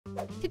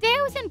Today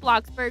I was in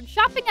Bloxburg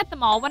shopping at the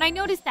mall when I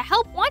noticed a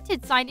help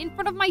wanted sign in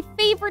front of my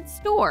favorite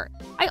store.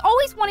 I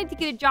always wanted to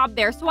get a job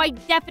there, so I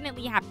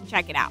definitely have to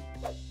check it out.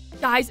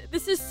 Guys,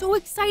 this is so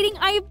exciting.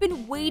 I have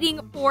been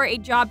waiting for a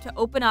job to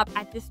open up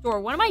at this store.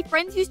 One of my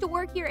friends used to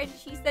work here, and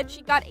she said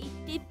she got a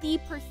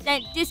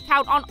 50%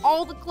 discount on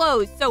all the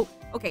clothes. So,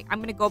 okay, I'm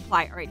gonna go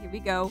apply. All right, here we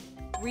go.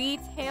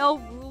 Retail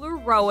Ruler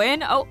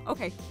Rowan. Oh,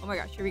 okay. Oh my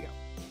gosh, here we go.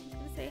 I'm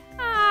just gonna say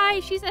hi.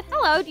 She said,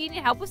 hello, do you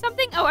need help with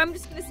something? Oh, I'm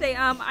just gonna say,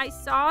 I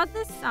saw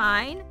the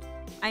sign.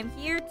 I'm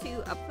here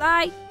to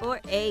apply for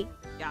a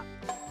job.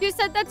 She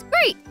said, that's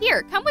great.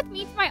 Here, come with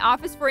me to my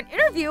office for an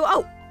interview.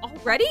 Oh,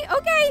 already?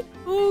 Okay.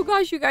 Oh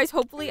gosh, you guys,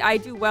 hopefully I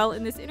do well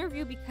in this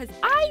interview because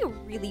I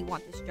really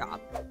want this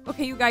job.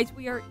 Okay, you guys,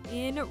 we are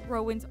in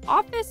Rowan's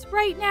office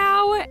right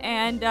now,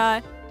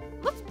 and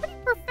looks pretty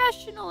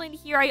professional in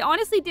here. I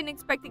honestly didn't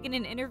expect to get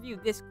an interview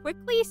this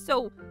quickly,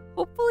 so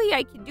hopefully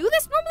I can do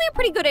this. Normally I'm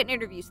pretty good at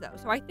interviews though,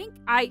 so I think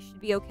I should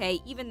be okay,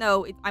 even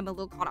though I'm a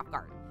little caught off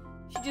guard.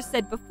 She just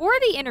said, before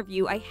the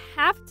interview, I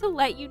have to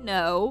let you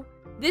know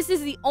this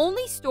is the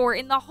only store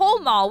in the whole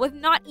mall with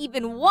not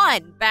even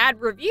one bad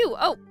review.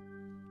 Oh,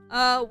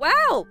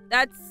 wow,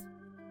 that's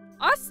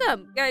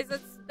awesome. Guys,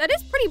 that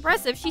is pretty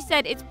impressive. She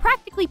said it's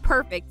practically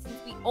perfect since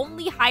we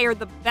only hire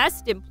the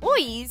best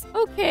employees.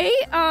 Okay,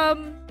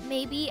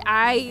 maybe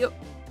I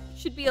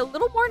should be a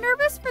little more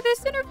nervous for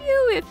this interview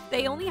if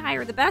they only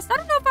hire the best. I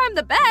don't know if I'm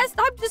the best.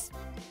 I'm just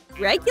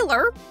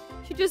regular.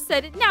 She just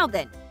said, now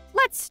then,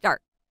 let's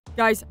start.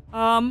 Guys,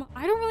 I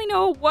don't really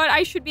know what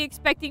I should be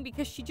expecting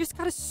because she just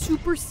got a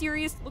super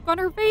serious look on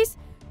her face.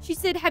 She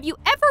said, have you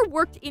ever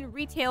worked in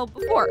retail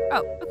before?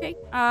 Oh, okay.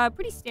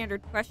 Pretty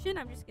standard question.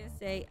 I'm just gonna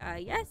say,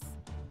 yes,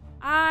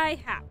 I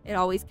have. It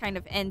always kind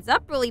of ends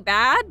up really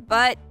bad,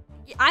 but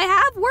I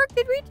have worked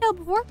in retail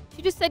before.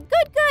 She just said,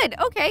 good.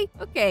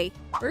 Okay.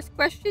 First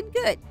question,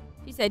 good.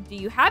 She said, do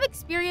you have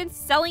experience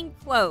selling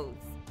clothes?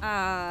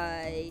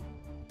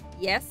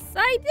 Yes,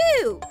 I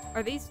do.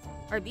 Are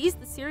these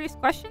the serious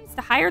questions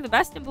to hire the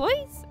best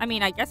employees? I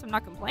mean, I guess I'm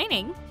not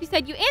complaining. She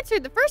said, you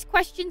answered the first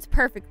questions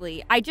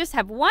perfectly. I just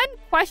have one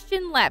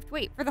question left.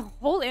 Wait, for the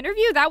whole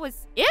interview? That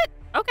was it?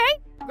 Okay,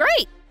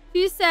 great.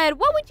 She said,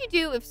 what would you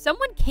do if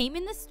someone came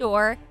in the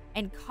store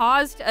and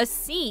caused a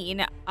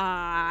scene?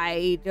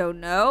 I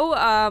don't know.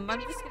 I'm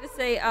just gonna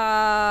say,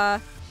 I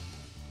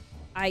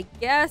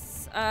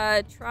guess,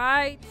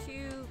 try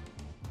to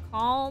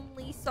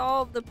calmly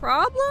solve the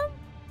problem?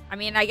 I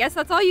mean, I guess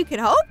that's all you can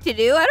hope to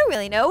do. I don't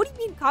really know. What do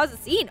you mean cause a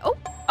scene? Oh,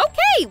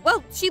 okay.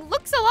 Well, she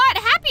looks a lot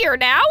happier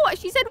now.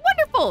 She said,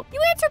 wonderful.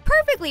 You answered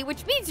perfectly,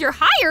 which means you're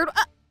hired.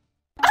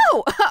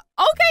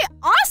 Okay,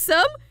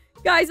 awesome.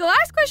 Guys, the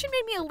last question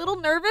made me a little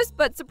nervous,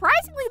 but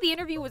surprisingly, the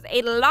interview was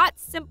a lot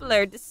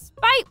simpler,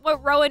 despite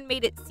what Rowan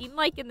made it seem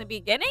like in the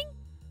beginning.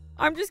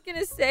 I'm just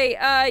gonna say,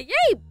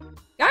 yay.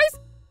 Guys,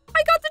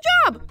 I got the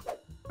job.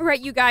 All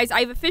right, you guys,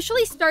 I've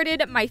officially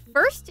started my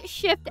first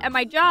shift at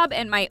my job,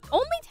 and my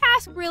only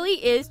task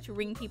really is to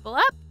ring people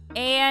up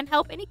and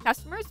help any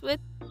customers with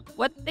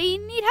what they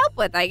need help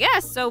with, I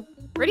guess. So,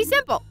 pretty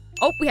simple.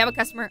 Oh, we have a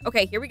customer.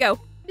 Okay, here we go.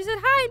 She said,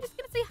 hi, I'm just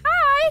gonna say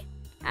hi.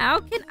 How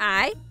can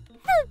I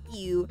help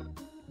you?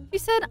 She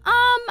said,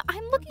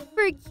 I'm looking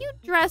for a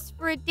cute dress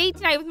for a date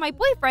tonight with my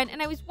boyfriend,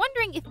 and I was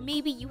wondering if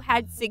maybe you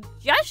had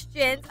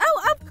suggestions.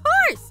 Oh, of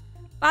course.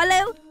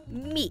 Follow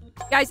me.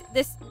 Guys,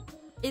 this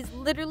is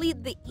literally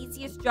the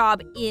easiest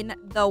job in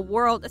the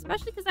world,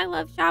 especially because I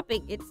love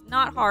shopping. It's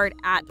not hard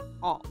at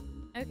all.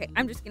 Okay,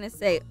 I'm just gonna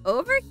say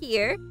over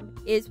here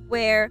is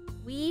where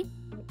we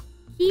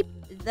keep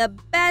the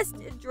best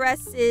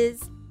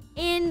dresses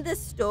in the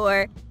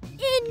store,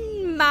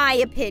 in my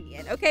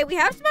opinion. Okay, we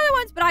have some other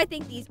ones, but I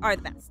think these are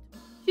the best.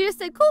 She just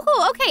said,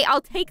 cool. Okay,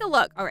 I'll take a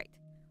look. All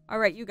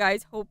right, you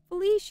guys,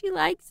 hopefully she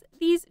likes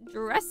these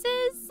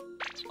dresses.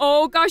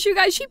 Oh gosh, you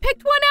guys, she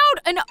picked one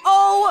out, and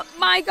oh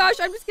my gosh,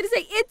 I'm just gonna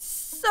say it's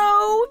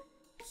so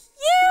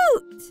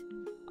cute.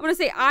 I'm gonna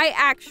say I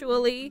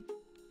actually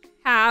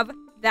have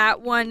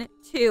that one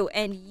too,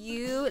 and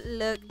you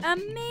look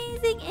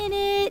amazing in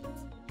it.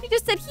 She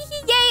just said,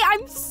 yay,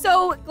 I'm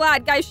so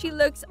glad, guys. She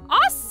looks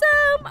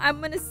awesome. I'm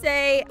gonna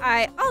say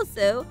I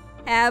also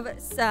have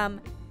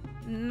some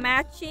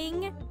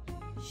matching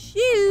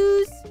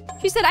shoes.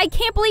 She said, I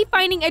can't believe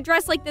finding a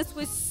dress like this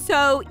was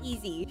so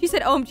easy. She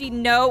said, OMG,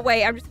 no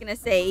way. I'm just gonna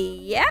say,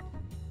 yep.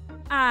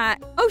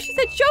 Oh, she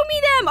said, show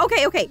me them.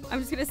 Okay. I'm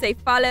just gonna say,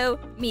 follow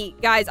me.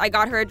 Guys, I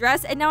got her a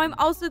dress, and now I'm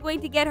also going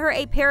to get her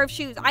a pair of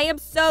shoes. I am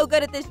so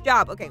good at this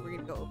job. Okay, we're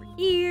gonna go over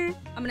here.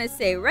 I'm gonna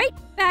say right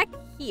back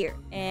here.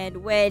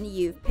 And when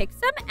you've picked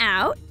some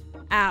out,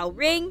 I'll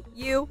ring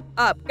you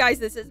up. Guys,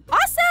 this is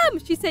awesome.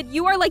 She said,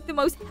 you are like the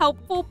most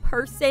helpful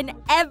person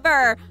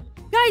ever.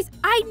 Guys,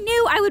 I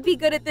knew I would be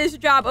good at this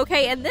job,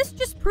 okay? And this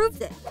just proves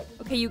it.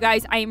 Okay, you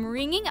guys, I am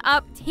ringing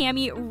up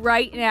Tammy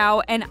right now,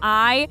 and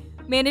I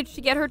managed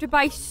to get her to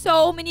buy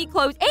so many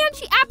clothes, and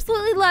she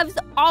absolutely loves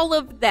all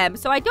of them.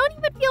 So I don't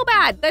even feel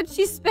bad that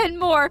she spent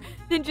more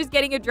than just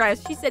getting a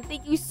dress. She said,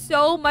 thank you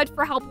so much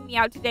for helping me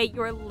out today.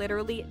 You're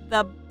literally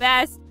the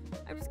best.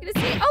 I'm just gonna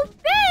say, oh,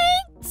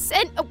 thanks.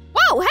 And,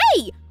 whoa,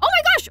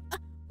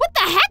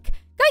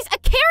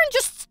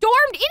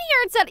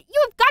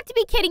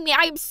 kidding me?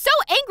 I am so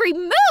angry.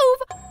 Move!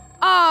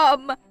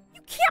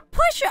 You can't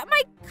push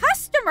my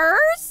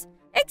customers.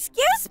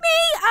 Excuse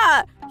me?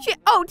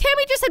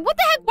 Tammy just said, what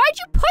the heck? Why'd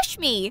you push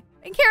me?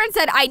 And Karen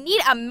said, I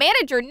need a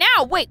manager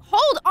now. Wait,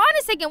 hold on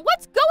a second.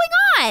 What's going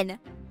on?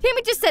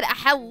 Tammy just said,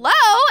 hello?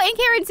 And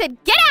Karen said,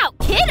 get out,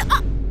 kid.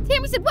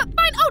 Tammy said, what?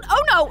 Fine.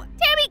 Oh no.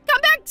 Tammy,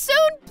 come back soon,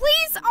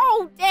 please.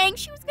 Oh, dang.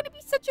 She was going to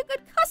be such a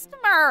good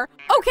customer.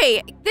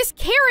 Okay, this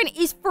Karen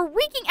is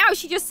freaking out.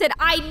 She just said,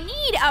 I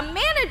need a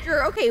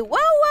manager. Okay,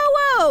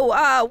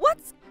 whoa.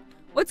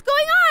 What's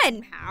going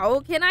on?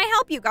 How can I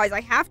help you guys?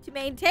 I have to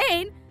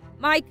maintain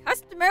my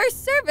customer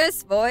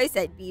service voice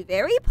and be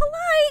very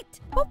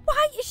polite. But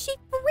why is she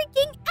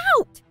freaking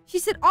out? She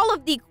said all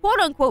of the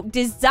quote-unquote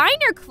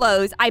designer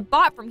clothes I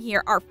bought from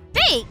here are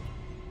fake.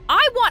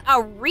 I want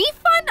a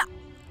refund?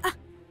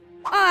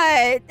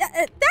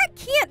 That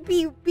can't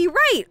be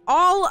right.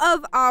 All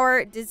of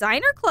our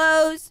designer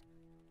clothes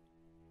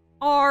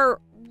are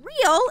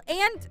real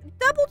and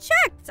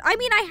double-checked. I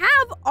mean, I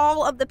have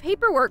all of the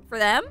paperwork for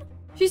them.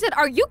 She said,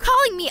 are you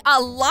calling me a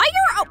liar?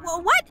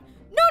 What?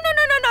 No.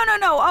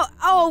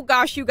 Oh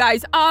gosh, you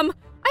guys. I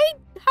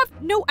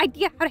have no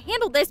idea how to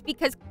handle this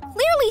because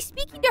clearly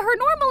speaking to her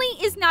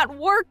normally is not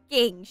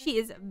working. She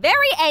is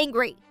very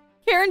angry.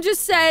 Karen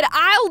just said,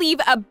 I'll leave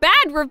a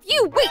bad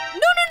review. Wait,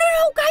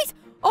 no, guys.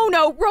 Oh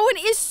no, Rowan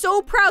is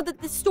so proud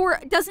that the store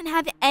doesn't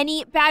have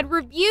any bad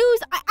reviews.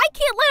 I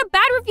can't let a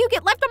bad review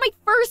get left on my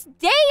first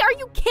day. Are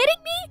you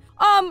kidding me?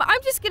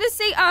 I'm just gonna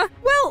say,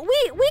 well,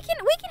 we can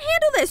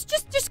handle this.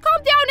 Just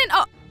calm down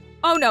and,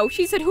 oh no,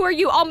 she said, who are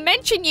you? I'll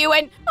mention you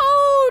and,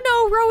 oh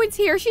no, Rowan's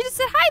here. She just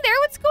said, hi there,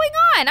 what's going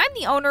on? I'm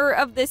the owner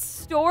of this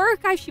store.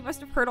 Guys, she must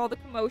have heard all the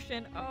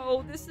commotion.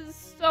 Oh, this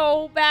is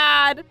so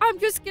bad. I'm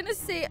just gonna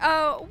say,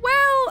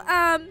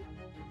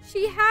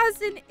 she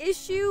has an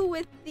issue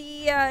with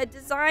the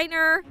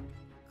designer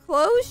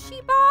clothes she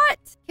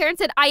bought. Karen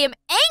said, I am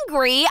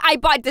angry. I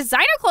bought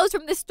designer clothes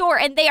from the store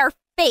and they are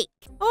fake.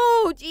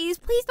 Oh, geez,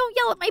 please don't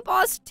yell at my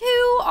boss too.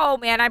 Oh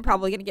man, I'm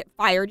probably gonna get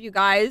fired, you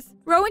guys.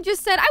 Rowan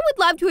just said, I would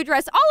love to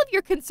address all of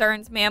your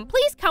concerns, ma'am.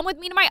 Please come with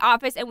me to my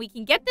office and we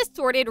can get this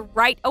sorted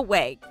right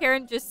away.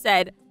 Karen just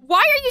said, why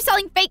are you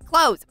selling fake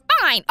clothes?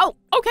 Fine. Oh,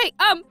 okay.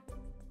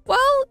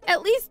 Well,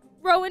 at least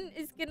Rowan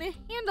is gonna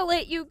handle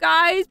it, you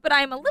guys, but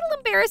I'm a little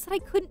embarrassed that I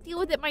couldn't deal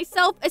with it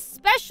myself,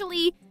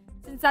 especially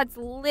since that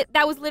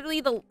was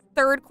literally the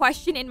third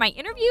question in my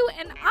interview,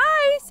 and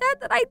I said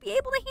that I'd be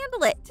able to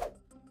handle it.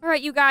 All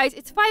right, you guys,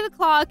 it's 5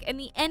 o'clock and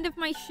the end of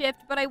my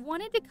shift, but I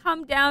wanted to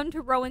come down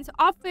to Rowan's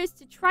office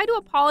to try to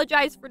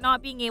apologize for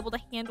not being able to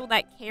handle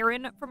that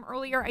Karen from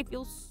earlier. I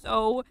feel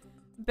so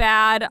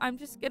bad. I'm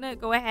just gonna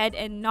go ahead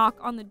and knock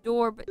on the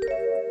door, but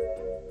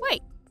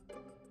wait.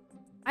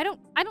 I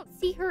don't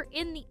see her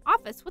in the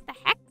office. What the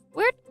heck?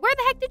 Where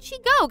the heck did she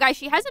go? Guys,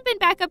 she hasn't been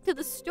back up to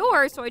the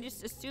store, so I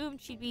just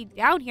assumed she'd be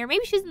down here.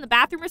 Maybe she's in the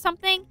bathroom or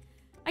something.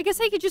 I guess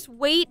I could just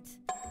wait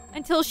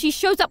until she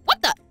shows up.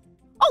 What the?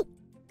 Oh,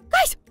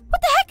 guys,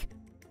 what the heck?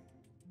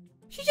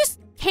 She just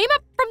came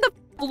up from the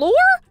floor?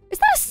 Is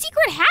that a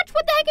secret hatch?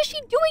 What the heck is she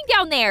doing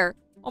down there?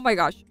 Oh my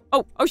gosh.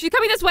 Oh, she's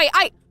coming this way.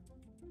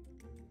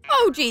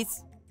 Oh,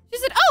 jeez. She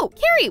said, oh,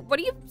 Cari, what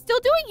are you still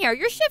doing here?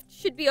 Your shift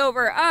should be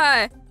over.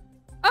 I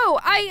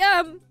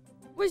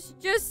was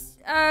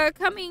just,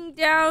 coming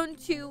down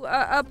to,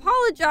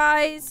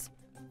 apologize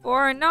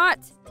for not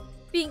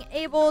being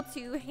able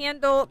to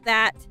handle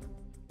that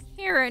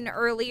Karen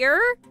earlier.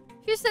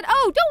 She said,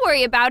 oh, don't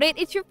worry about it.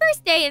 It's your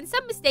first day and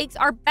some mistakes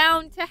are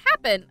bound to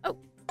happen. Oh,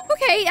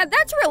 okay,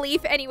 that's a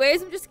relief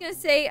anyways. I'm just gonna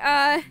say,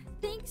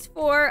 thanks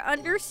for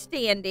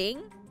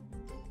understanding.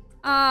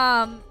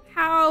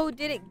 How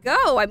did it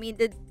go? I mean,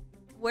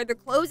 were the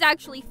clothes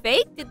actually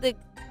fake? Did the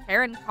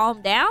Karen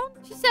calm down?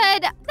 She said,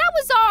 that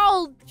was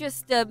all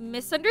just a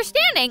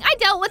misunderstanding. I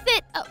dealt with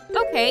it. Oh,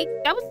 okay,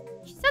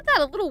 she said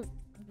that a little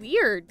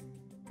weird,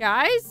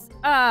 guys.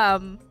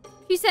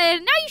 She said,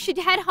 now you should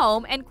head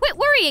home and quit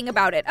worrying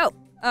about it.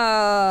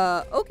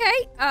 Oh,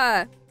 okay,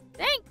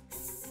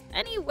 thanks.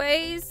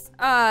 Anyways,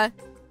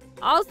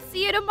 I'll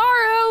see you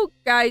tomorrow.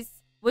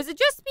 Guys, was it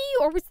just me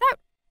or was that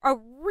a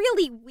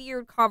really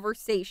weird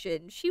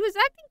conversation? She was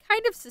acting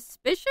kind of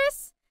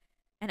suspicious,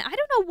 and I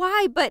don't know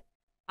why, but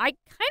I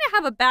kind of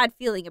have a bad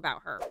feeling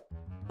about her.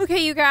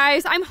 Okay, you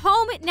guys, I'm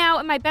home now,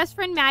 and my best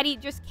friend Maddie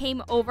just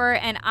came over,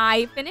 and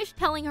I finished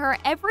telling her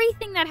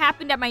everything that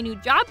happened at my new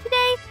job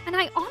today, and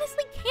I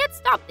honestly can't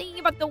stop thinking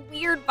about the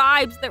weird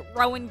vibes that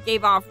Rowan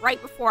gave off right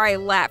before I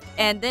left,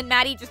 and then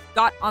Maddie just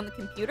got on the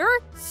computer,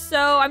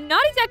 so I'm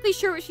not exactly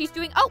sure what she's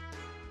doing. Oh,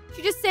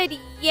 she just said,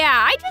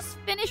 yeah, I just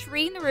finished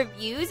reading the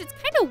reviews. It's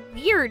kind of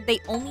weird they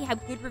only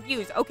have good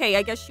reviews. Okay,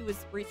 I guess she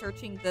was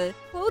researching the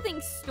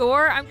clothing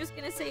store. I'm just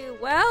gonna say,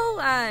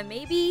 well,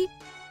 maybe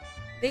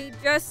they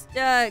just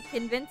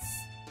convince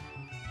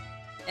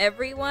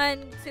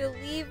everyone to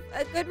leave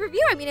a good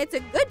review. I mean, it's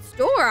a good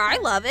store. I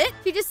love it.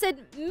 She just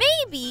said,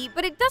 maybe,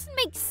 but it doesn't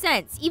make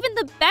sense. Even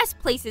the best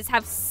places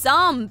have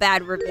some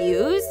bad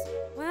reviews.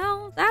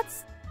 Well,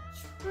 that's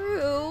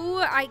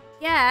true, I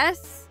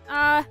guess.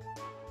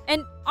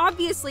 And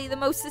obviously, the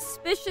most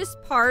suspicious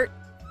part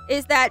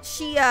is that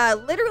she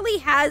literally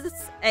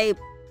has a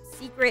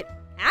secret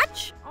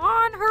hatch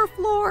on her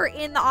floor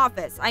in the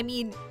office. I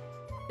mean,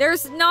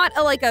 there's not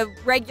a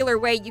regular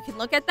way you can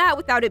look at that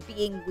without it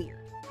being weird.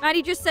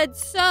 Maddie just said,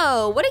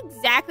 so what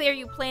exactly are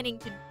you planning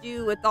to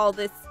do with all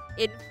this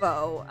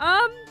info?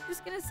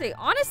 Just gonna say,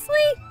 honestly,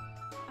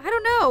 I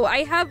don't know.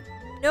 I have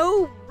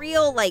no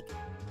real,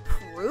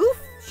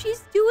 proof she's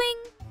doing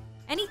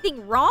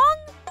anything wrong,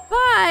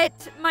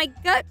 but my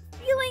gut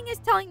feeling is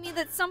telling me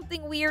that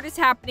something weird is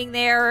happening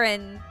there,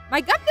 and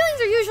my gut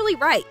feelings are usually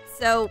right,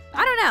 so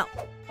I don't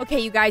know. Okay,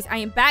 you guys, I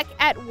am back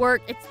at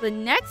work. It's the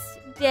next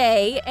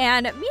day,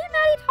 and me and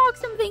Maddie talked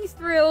some things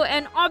through,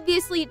 and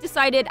obviously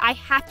decided I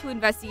have to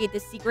investigate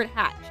this secret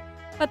hatch.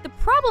 But the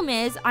problem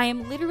is, I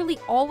am literally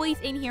always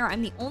in here.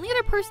 I'm the only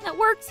other person that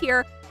works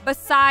here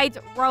besides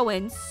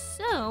Rowan.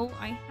 So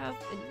I have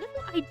a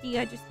little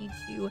idea. I just need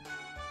to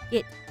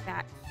get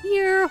back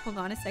here. Hold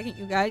on a second,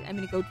 you guys. I'm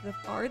going to go to the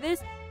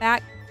farthest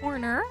back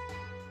corner.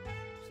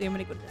 So I'm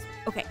going to go to this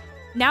one. Okay.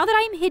 Now that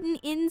I'm hidden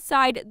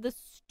inside the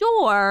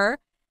store,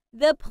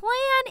 the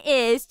plan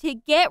is to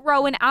get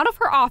Rowan out of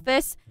her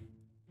office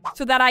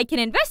so that I can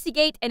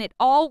investigate, and it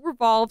all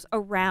revolves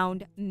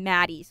around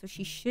Maddie. So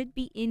she should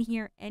be in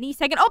here any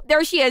second. Oh,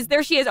 there she is.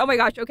 There she is. Oh my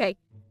gosh. Okay.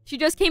 She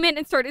just came in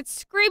and started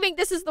screaming.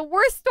 This is the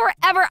worst store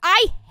ever.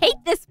 I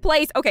hate this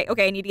place. Okay.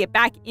 I need to get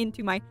back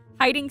into my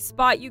hiding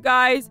spot, you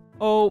guys.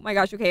 Oh my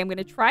gosh. Okay. I'm going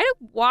to try to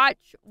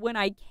watch when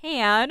I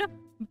can.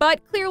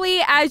 But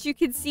clearly, as you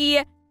can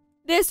see,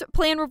 this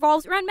plan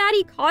revolves around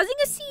Maddie causing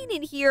a scene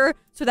in here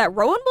so that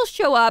Rowan will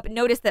show up,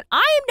 notice that I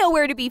am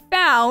nowhere to be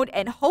found,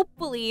 and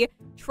hopefully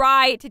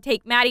try to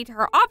take Maddie to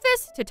her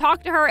office to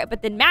talk to her.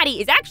 But then Maddie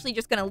is actually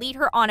just going to lead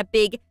her on a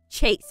big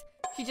chase.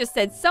 She just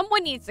said,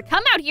 someone needs to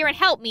come out here and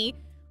help me.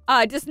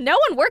 Does no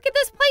one work at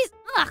this place?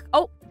 Ugh.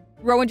 Oh,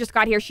 Rowan just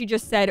got here. She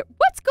just said,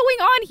 what's going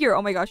on here?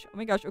 Oh my gosh.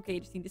 Okay, I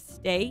just need to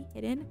stay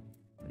hidden.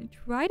 I'm going to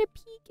try to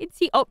peek and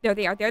see. Oh, there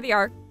they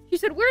are. She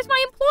said, where's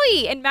my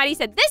employee? And Maddie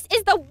said, this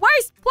is the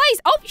worst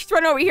place. Oh, she's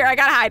running over here. I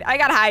gotta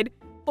hide.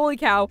 Holy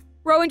cow.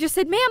 Rowan just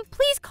said, ma'am,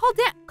 please calm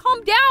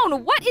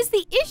down. What is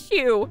the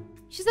issue?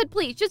 She said,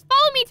 please, just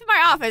follow me to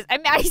my office.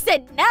 And Maddie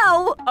said,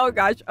 no. Oh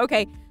gosh.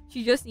 Okay.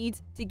 She just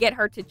needs to get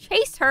her to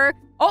chase her.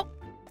 Oh,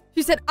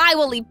 she said, I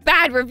will leave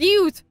bad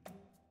reviews.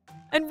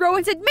 And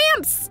Rowan said,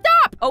 ma'am,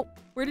 stop. Oh,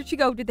 where did she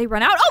go? Did they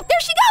run out? Oh, there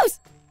she goes.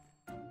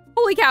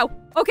 Holy cow.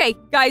 Okay,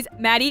 guys,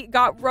 Maddie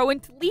got Rowan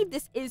to leave.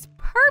 This is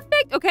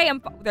perfect. Okay,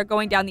 they're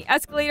going down the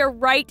escalator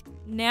right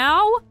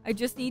now. I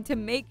just need to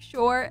make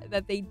sure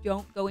that they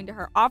don't go into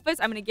her office.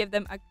 I'm going to give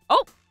them a...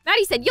 Oh,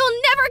 Maddie said,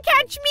 you'll never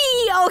catch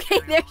me. Okay,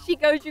 there she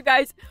goes, you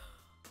guys.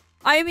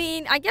 I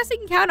mean, I guess I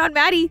can count on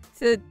Maddie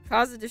to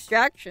cause a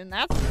distraction.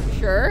 That's for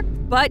sure.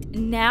 But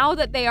now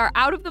that they are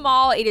out of the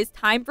mall, it is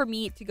time for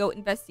me to go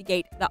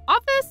investigate the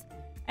office.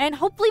 And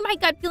hopefully my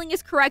gut feeling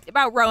is correct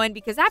about Rowan,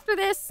 because after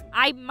this,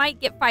 I might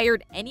get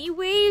fired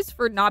anyways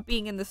for not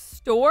being in the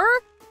store.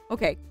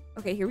 Okay,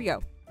 here we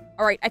go.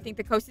 All right, I think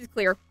the coast is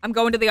clear. I'm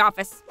going to the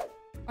office.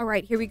 All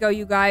right, here we go,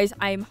 you guys.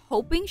 I'm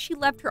hoping she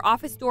left her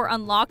office door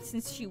unlocked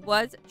since she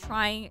was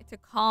trying to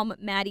calm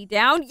Maddie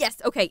down.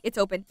 Yes, okay, it's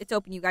open. It's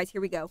open, you guys. Here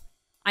we go.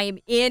 I am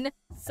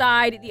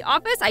inside the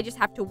office. I just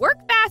have to work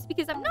fast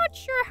because I'm not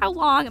sure how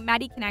long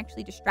Maddie can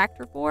actually distract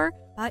her for.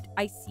 But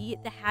I see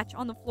the hatch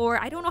on the floor.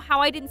 I don't know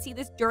how I didn't see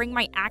this during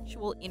my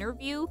actual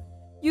interview.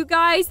 You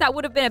guys, that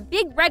would have been a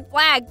big red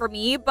flag for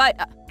me, but...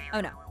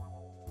 oh, no.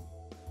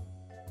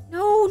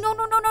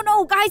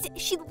 No, guys.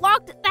 She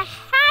locked the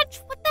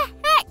hatch. What the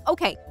heck?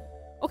 Okay,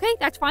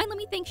 that's fine. Let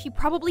me think. She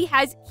probably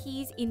has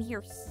keys in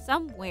here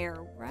somewhere,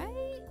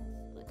 right?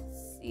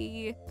 Let's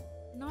see.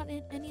 Not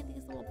in any of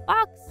these little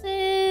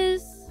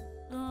boxes.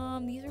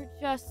 These are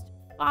just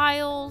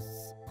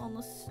files on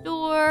the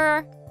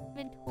store.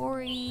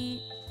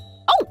 Inventory.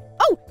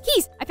 Oh,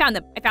 keys. I found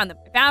them. I found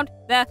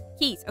the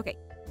keys. Okay.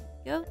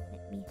 Go.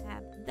 Let me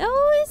have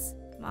those.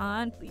 Come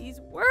on,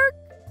 please work.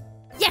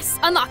 Yes,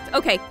 unlocked.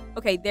 Okay,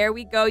 there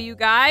we go, you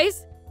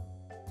guys.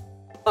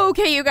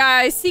 Okay, you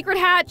guys. Secret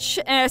hatch,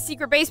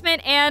 secret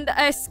basement, and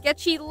a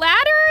sketchy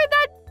ladder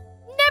that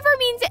never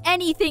means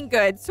anything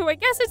good. So I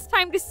guess it's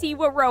time to see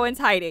what Rowan's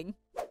hiding.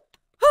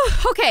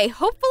 Okay,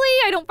 hopefully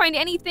I don't find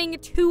anything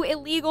too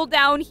illegal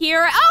down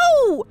here.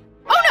 Oh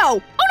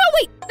no,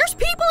 wait, there's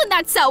people in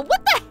that cell.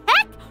 What the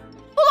heck?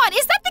 Hold on,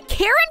 is that the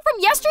Karen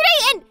from yesterday?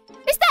 And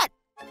is that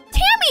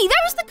Tammy?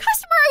 That was the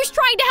customer I was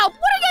trying to help.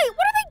 What are they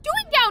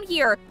doing down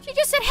here? She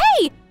just said,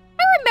 hey,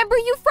 I remember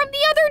you from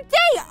the other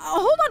day.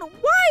 Hold on,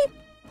 why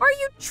are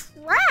you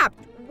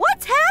trapped?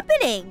 What's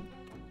happening?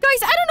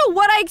 Guys, I don't know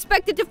what I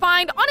expected to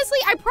find. Honestly,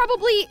 I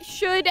probably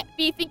should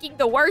be thinking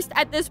the worst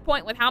at this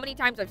point with how many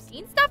times I've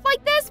seen stuff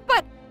like this,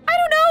 but I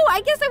don't know.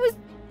 I guess I was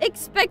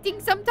expecting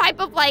some type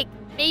of,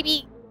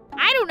 maybe,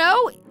 I don't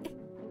know,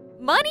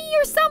 money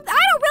or something.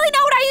 I don't really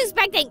know what I was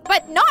expecting,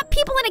 but not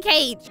people in a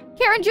cage.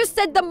 Karen just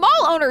said the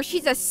mall owner,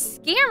 she's a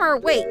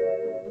scammer. Wait,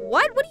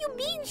 what? What do you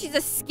mean she's a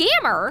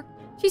scammer?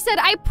 She said,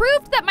 I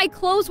proved that my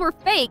clothes were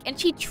fake and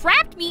she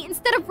trapped me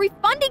instead of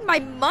refunding my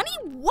money?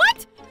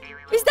 What?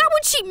 Is that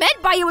what she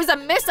meant by it was a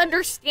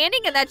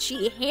misunderstanding and that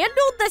she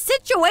handled the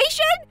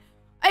situation?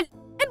 And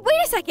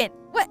wait a second.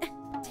 What?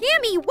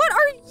 Tammy, what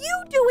are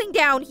you doing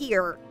down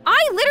here?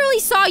 I literally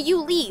saw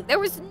you leave. There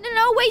was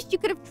no way she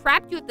could have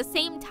trapped you at the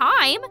same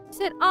time. She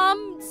said,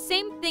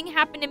 same thing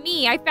happened to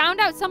me. I found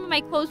out some of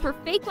my clothes were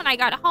fake when I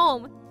got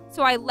home,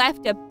 so I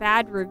left a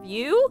bad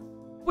review.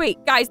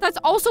 Wait, guys, that's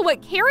also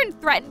what Karen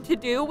threatened to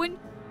do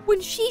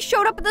when she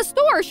showed up at the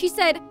store. She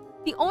said,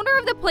 the owner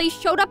of the place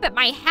showed up at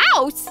my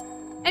house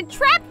and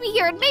trapped me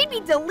here and made me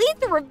delete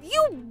the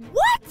review.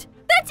 What?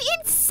 That's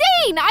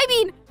insane. I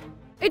mean,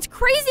 it's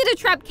crazy to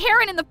trap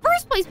Karen in the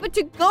first place, but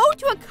to go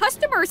to a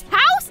customer's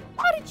house?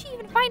 How did she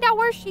even find out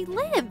where she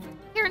lived?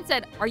 Karen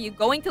said, are you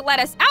going to let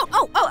us out?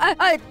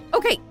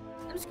 Okay.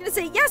 I'm just gonna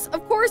say yes,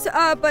 of course,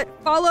 but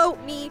follow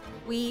me.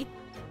 We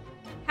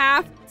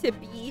have to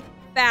be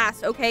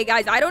fast, okay,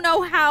 guys? I don't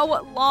know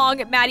how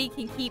long Maddie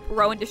can keep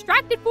Rowan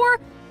distracted for.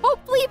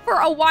 Hopefully for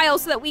a while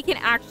so that we can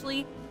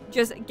actually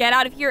just get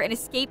out of here and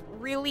escape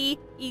really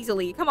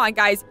easily. Come on,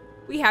 guys.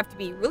 We have to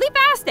be really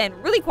fast and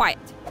really quiet.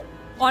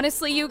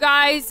 Honestly, you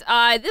guys,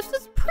 this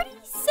was pretty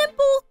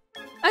simple.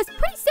 A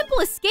pretty simple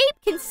escape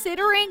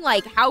considering,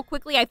 like, how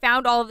quickly I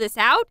found all of this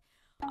out.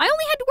 I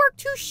only had to work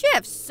 2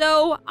 shifts,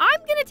 so I'm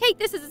gonna take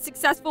this as a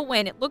successful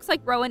win. It looks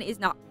like Rowan is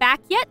not back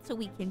yet, so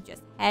we can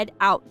just head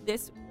out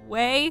this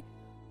way.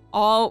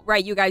 All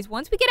right, you guys,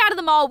 once we get out of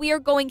the mall, we are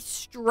going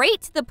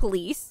straight to the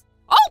police.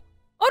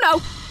 Oh no.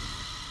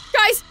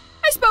 Guys,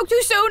 I spoke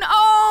too soon.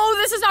 Oh,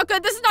 this is not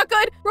good. This is not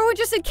good. Rowan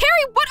just said,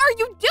 Cari, what are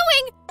you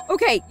doing?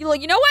 Okay,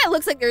 you know what? It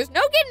looks like there's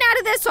no getting out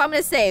of this, so I'm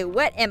gonna say,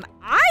 what am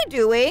I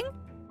doing?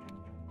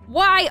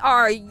 Why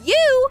are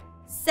you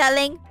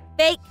selling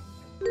fake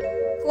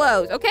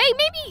clothes? Okay,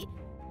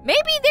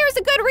 maybe there's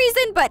a good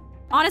reason, but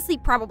honestly,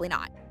 probably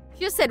not.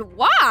 She just said,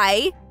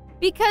 why?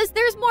 Because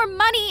there's more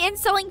money in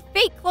selling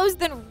fake clothes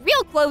than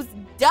real clothes,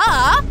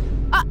 duh.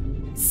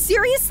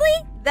 Seriously?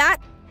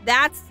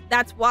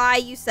 That's why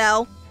you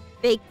sell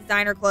fake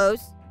designer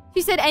clothes?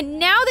 She said, and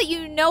now that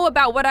you know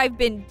about what I've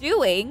been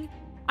doing,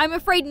 I'm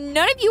afraid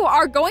none of you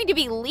are going to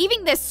be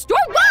leaving this store.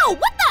 Whoa,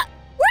 what the?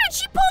 Where did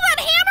she pull that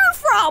hammer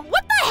from?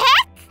 What the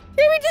heck?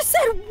 Amy just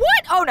said,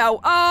 what? Oh no,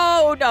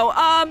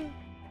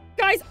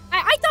 guys,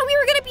 I thought we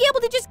were gonna be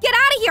able to just get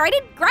out of here. I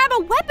didn't grab a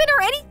weapon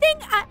or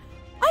anything. I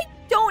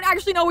don't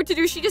actually know what to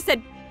do. She just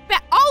said,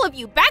 all of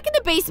you, back in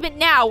the basement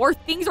now, or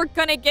things are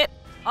gonna get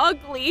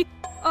ugly.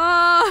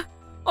 Oh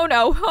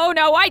no, Karen,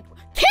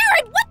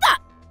 what the?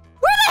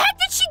 Where the heck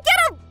did she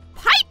get a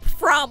pipe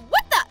from?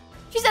 What the?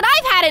 She said,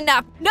 I've had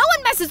enough. No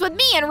one messes with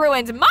me and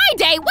ruins my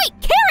day.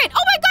 Wait, Karen,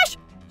 oh my gosh,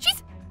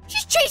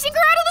 she's chasing her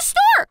out of the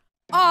store.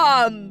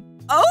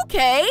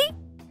 Okay.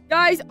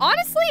 Guys,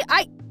 honestly,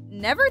 I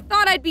never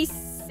thought I'd be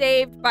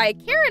saved by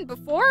Karen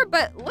before,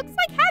 but looks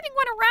like having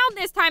one around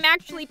this time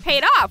actually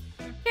paid off.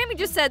 Tammy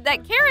just said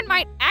that Karen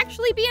might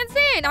actually be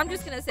insane. I'm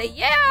just gonna say,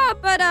 yeah,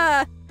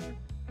 but,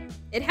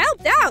 it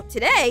helped out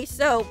today,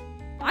 so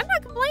I'm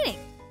not complaining.